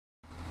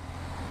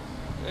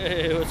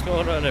Hey, what's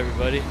going on,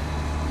 everybody?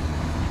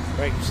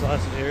 Frank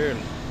Slauson here, and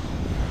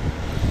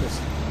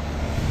just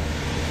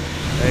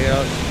hanging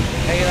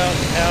out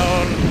in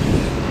town,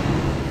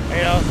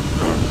 hanging out.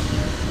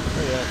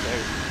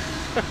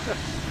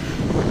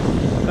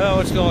 Oh,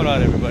 what's going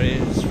on, everybody?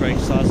 It's Frank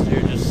Slauson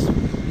here, just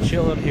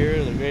chilling here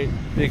in the great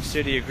big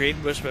city of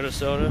Greenbush,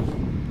 Minnesota.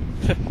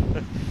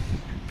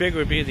 Big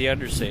would be the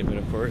understatement,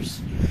 of course.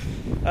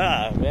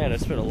 Man,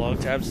 it's been a long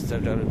time since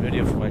I've done a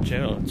video for my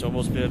channel. It's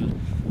almost been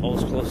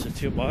close to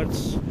 2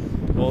 months.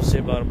 We'll say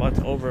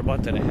about over a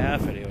month and a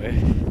half anyway.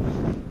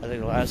 I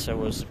think the last time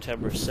was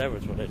September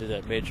 7th when I did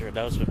that major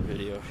announcement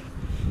video.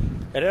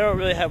 And I don't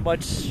really have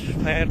much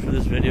planned for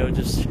this video,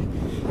 just,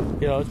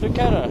 it's been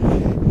kind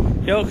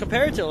of,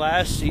 compared to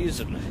last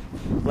season,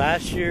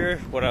 last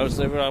year when I was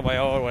living on my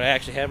own, when I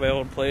actually had my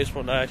own place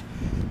one night,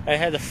 I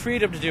had the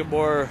freedom to do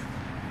more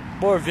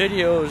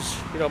videos,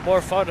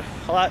 more fun,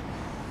 a lot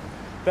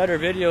better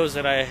videos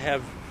than I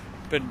have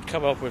been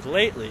coming up with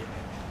lately.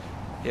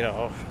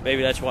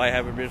 Maybe that's why I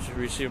haven't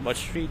received much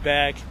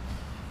feedback,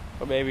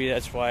 or maybe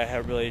that's why I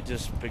haven't really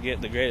just been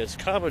getting the greatest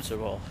comments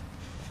of all.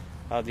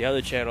 On the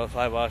other channel,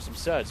 5 Awesome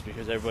Studs,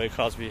 because everybody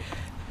kind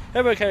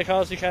of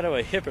calls me kind of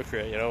a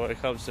hypocrite, when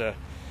it comes to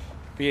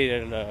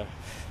being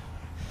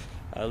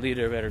a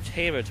leader of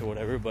entertainment or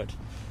whatever. But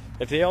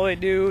if they only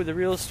knew the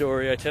real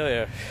story, I tell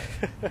you,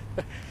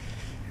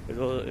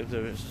 if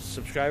the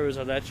subscribers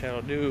on that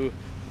channel knew,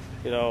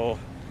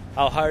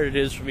 how hard it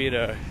is for me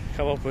to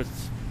come up with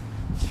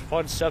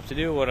fun stuff to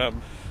do when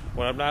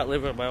I'm not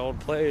living in my own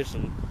place,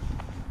 and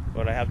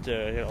when I have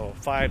to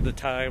find the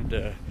time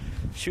to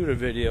shoot a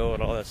video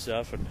and all that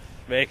stuff and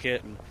make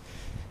it. And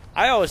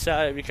I always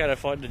thought it'd be kind of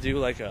fun to do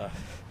like a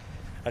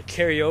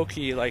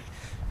karaoke, like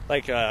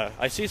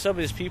I see some of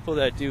these people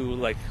that do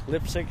like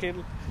lip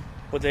syncing,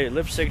 but they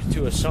lip sync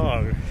to a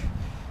song,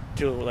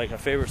 to like a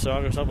favorite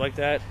song or something like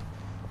that,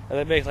 and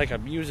they make like a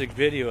music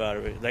video out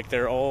of it, like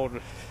their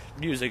own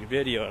music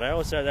video. And I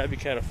always thought that'd be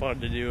kind of fun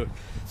to do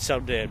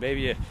someday.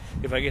 Maybe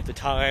if I get the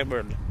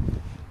time,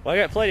 I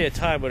got plenty of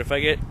time, but if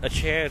I get a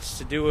chance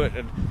to do it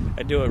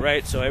and do it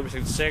right, so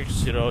everything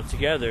syncs,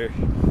 together,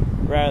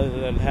 rather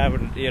than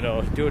having,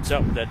 doing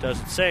something that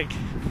doesn't sync.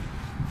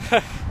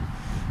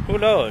 Who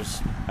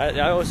knows? I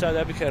always thought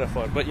that'd be kind of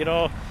fun. But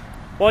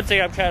one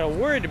thing I'm kind of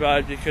worried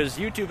about, because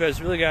YouTube has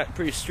really got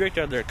pretty strict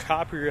on their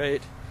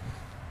copyright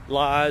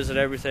laws and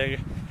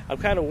everything. I'm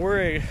kind of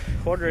wondering,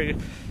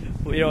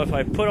 if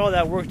I put all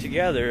that work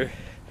together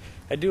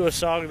and do a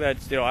song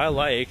that I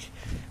like,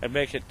 and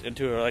make it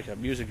into like a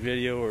music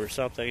video or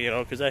something,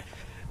 because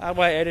on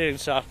my editing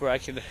software I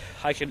can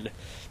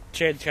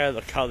change kind of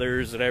the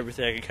colors and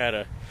everything and kind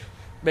of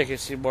make it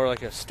seem more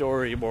like a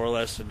story, more or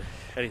less, than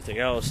anything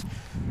else.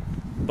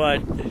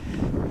 But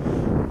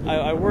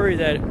I worry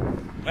that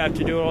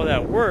after doing all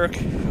that work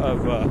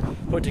of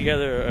put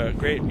together a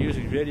great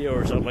music video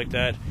or something like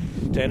that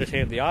to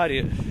entertain the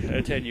audience,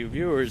 entertain you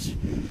viewers,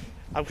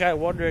 I'm kind of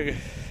wondering,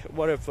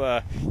 what if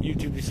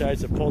YouTube decides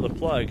to pull the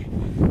plug,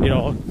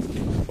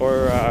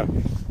 or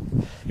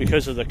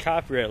because of the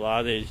copyright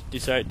law, they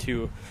decide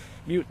to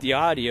mute the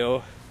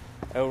audio,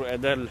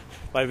 and then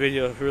my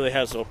video really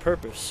has no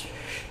purpose.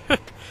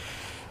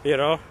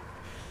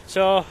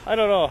 So I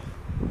don't know.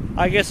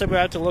 I guess I'm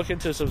gonna have to look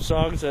into some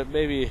songs that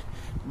maybe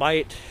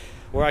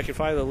where I can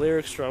find the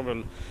lyrics from,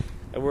 and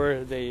where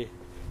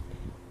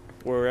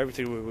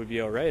everything would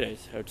be alright,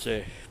 I would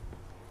say.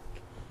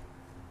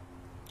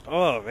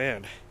 Oh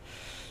man,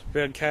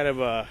 been kind of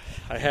I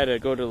had to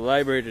go to the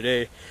library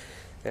today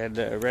and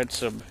rent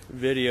some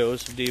videos,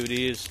 some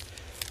DVDs.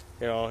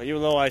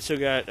 Even though I still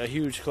got a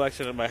huge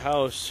collection in my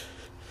house,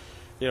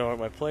 at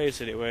my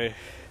place anyway,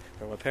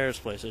 or my parents'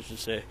 place, I should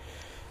say.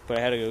 But I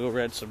had to go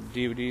rent some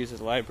DVDs at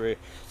the library.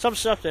 Some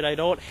stuff that I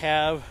don't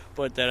have,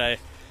 but that I,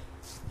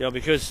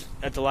 because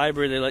at the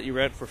library they let you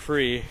rent for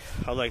free,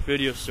 unlike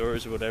video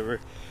stores or whatever.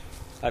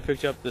 I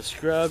picked up the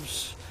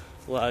Scrubs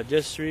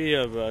disc 3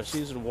 of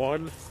season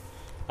 1.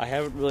 I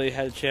haven't really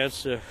had a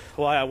chance to.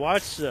 Well, I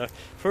watched the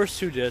first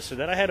 2 discs, and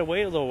then I had to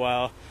wait a little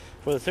while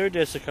for the 3rd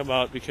disc to come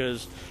out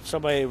because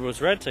somebody was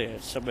renting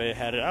it. Somebody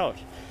had it out,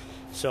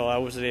 so I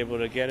wasn't able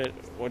to get it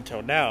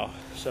until now.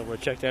 So I'm gonna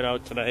check that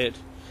out tonight.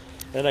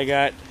 And I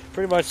got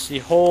pretty much the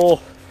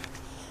whole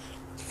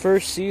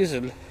first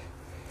season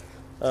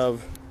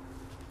of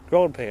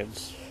Growing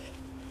Pains,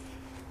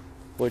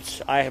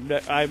 which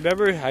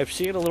I've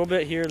seen a little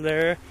bit here and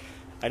there.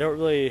 I don't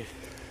really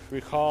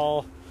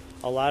recall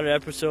a lot of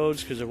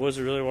episodes because it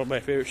wasn't really one of my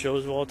favorite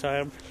shows of all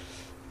time.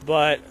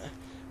 But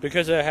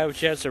because I have a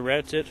chance to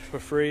rent it for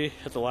free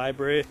at the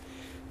library,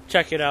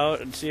 check it out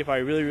and see if I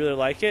really, really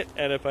like it.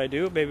 And if I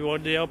do, maybe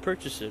one day I'll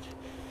purchase it.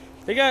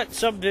 They got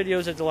some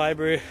videos at the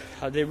library.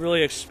 They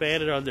really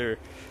expanded on their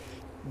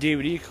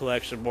DVD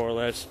collection, more or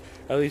less,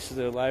 at least in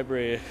the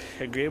library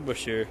in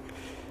Greenbush here.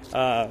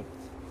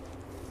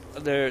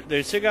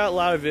 They still got a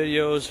lot of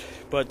videos,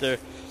 but the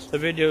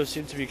videos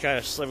seem to be kind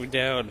of slimming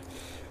down.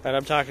 And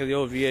I'm talking the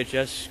old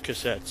VHS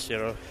cassettes,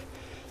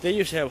 They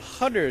used to have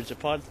hundreds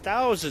upon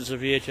thousands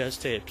of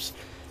VHS tapes,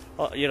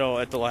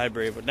 at the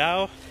library. But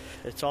now,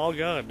 it's all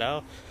gone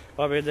now.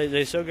 Well, I mean,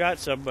 they still got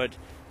some, but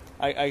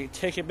I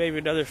take it maybe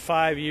another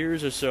 5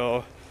 years or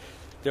so,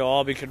 they'll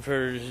all be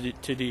converted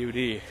to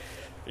DVD.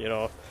 You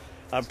know,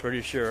 I'm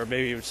pretty sure, or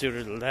maybe even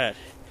sooner than that.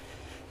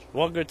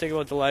 One good thing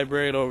about the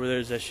librarian over there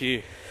is that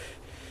she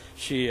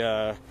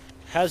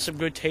has some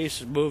good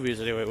taste in movies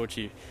anyway when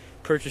she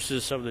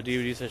purchases some of the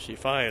DVDs that she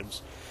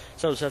finds.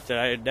 Some stuff that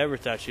I had never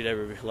thought she'd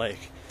ever like.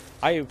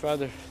 I even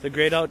found the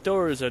Great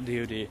Outdoors on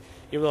DVD,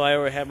 even though I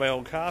already had my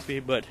own copy,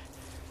 but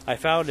I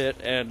found it,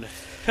 and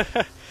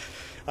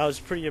I was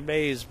pretty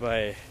amazed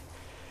by,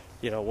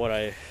 what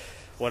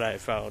I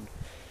found.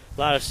 A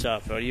lot of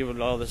stuff,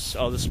 even all the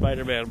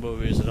Spider-Man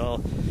movies and all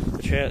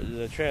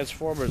the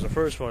Transformers, the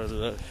first one, and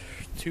the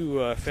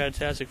two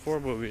Fantastic Four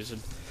movies,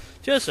 and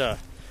just a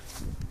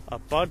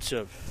bunch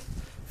of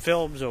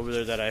films over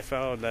there that I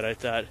found that I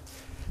thought,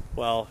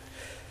 well,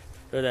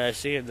 that I've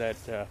seen that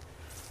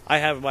I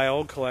have in my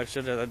own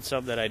collection, and then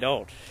some that I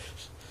don't.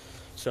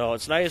 So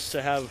it's nice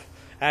to have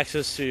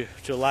access to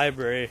a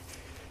library.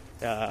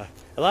 A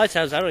lot of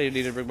times I don't even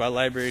need to bring my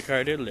library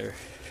card in there.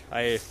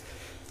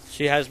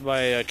 She has my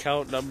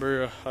account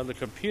number on the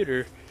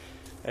computer,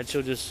 and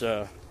she'll just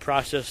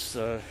process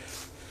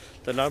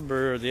the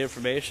number or the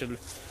information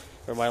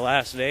or my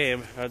last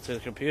name onto the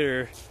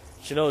computer.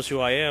 She knows who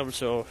I am,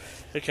 so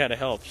it kind of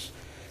helps.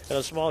 In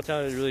a small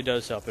town, it really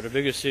does help. In a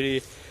bigger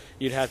city,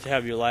 you'd have to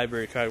have your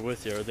library card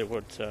with you, or they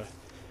wouldn't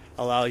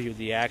allow you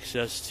the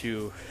access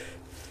to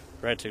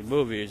renting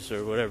movies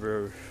or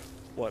whatever, or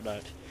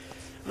whatnot.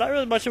 I'm not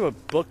really much of a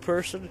book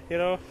person,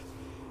 I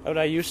mean,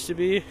 I used to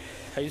be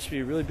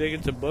really big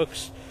into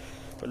books,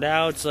 but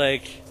now it's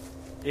like,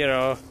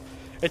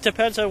 it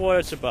depends on what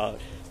it's about.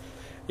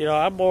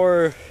 I'm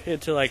more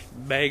into like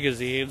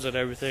magazines and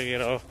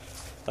everything,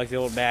 like the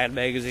old Mad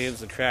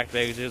magazines and Crack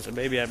magazines, and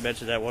maybe I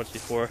mentioned that once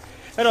before.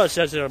 I know it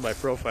says it on my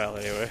profile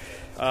anyway.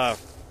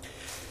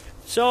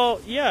 So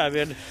yeah, I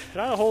mean,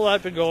 not a whole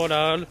lot been going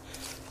on.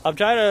 I'm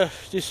trying to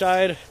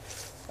decide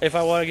if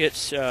I want to get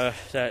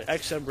that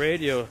XM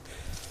radio.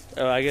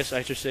 I guess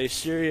I should say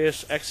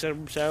Sirius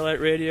XM satellite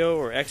radio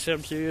or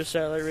XM Sirius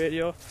satellite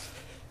radio.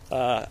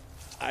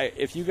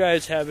 If you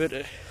guys have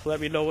it, let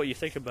me know what you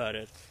think about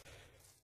it.